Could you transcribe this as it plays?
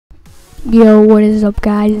Yo, what is up,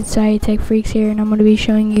 guys? It's Tech Freaks here, and I'm going to be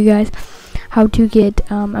showing you guys how to get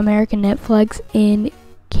American Netflix in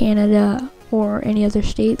Canada or any other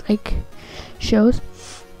state, like shows.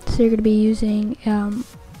 So you're going to be using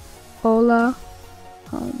Ola,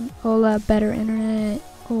 Ola Better Internet,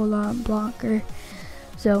 Ola Blocker.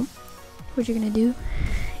 So what you're going to do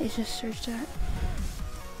is just search that,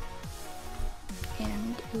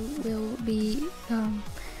 and it will be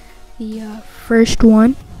the first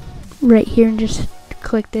one right here, and just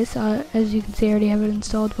click this. As you can see, I already have it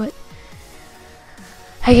installed, but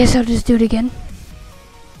I guess I'll just do it again.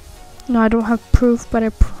 No, I don't have proof, but I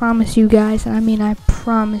promise you guys, I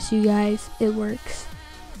promise you guys, it works.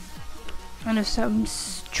 And if some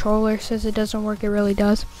troller says it doesn't work, it really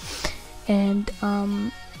does. And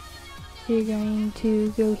you're going to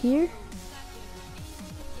go here.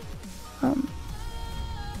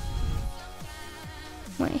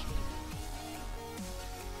 Wait.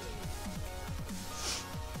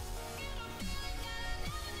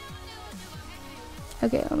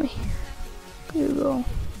 Okay, let me Google.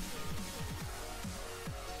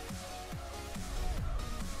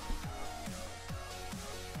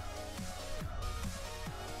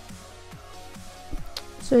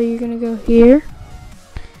 So you're gonna go here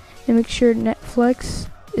and make sure Netflix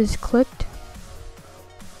is clicked,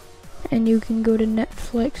 and you can go to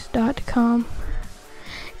netflix.com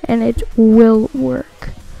and it will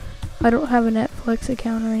work. I don't have a Netflix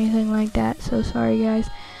account or anything like that, so sorry guys,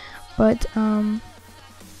 but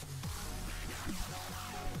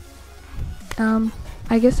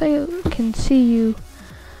I guess I'll see you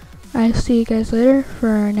guys later for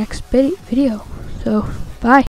our next video. So bye.